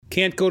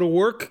Can't go to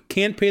work,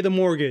 can't pay the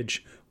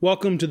mortgage.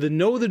 Welcome to the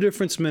Know the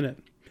Difference Minute.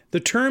 The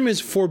term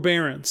is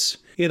forbearance.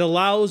 It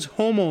allows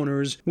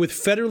homeowners with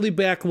federally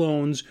backed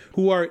loans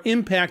who are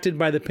impacted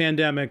by the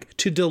pandemic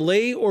to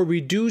delay or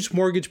reduce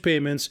mortgage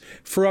payments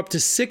for up to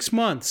 6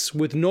 months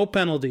with no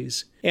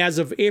penalties. As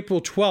of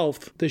April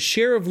 12th, the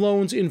share of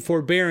loans in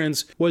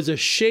forbearance was a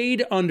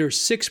shade under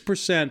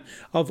 6%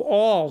 of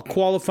all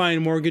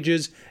qualifying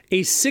mortgages,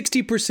 a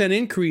 60%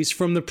 increase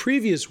from the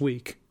previous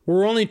week.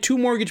 We're only 2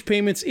 mortgage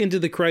payments into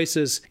the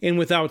crisis, and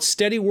without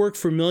steady work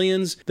for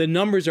millions, the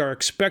numbers are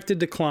expected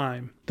to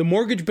climb. The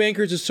Mortgage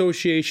Bankers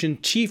Association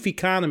chief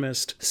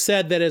economist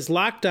said that as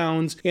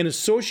lockdowns and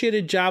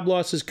associated job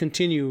losses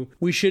continue,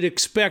 we should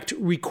expect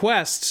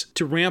requests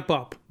to ramp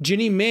up.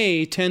 Ginnie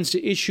Mae tends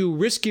to issue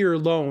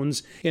riskier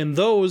loans, and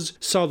those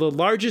saw the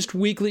largest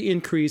weekly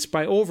increase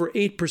by over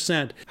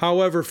 8%.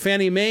 However,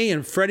 Fannie Mae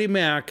and Freddie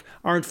Mac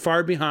aren't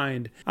far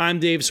behind. I'm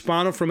Dave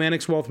Spano from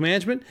Annex Wealth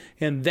Management,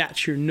 and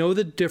that's your Know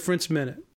the Difference Minute.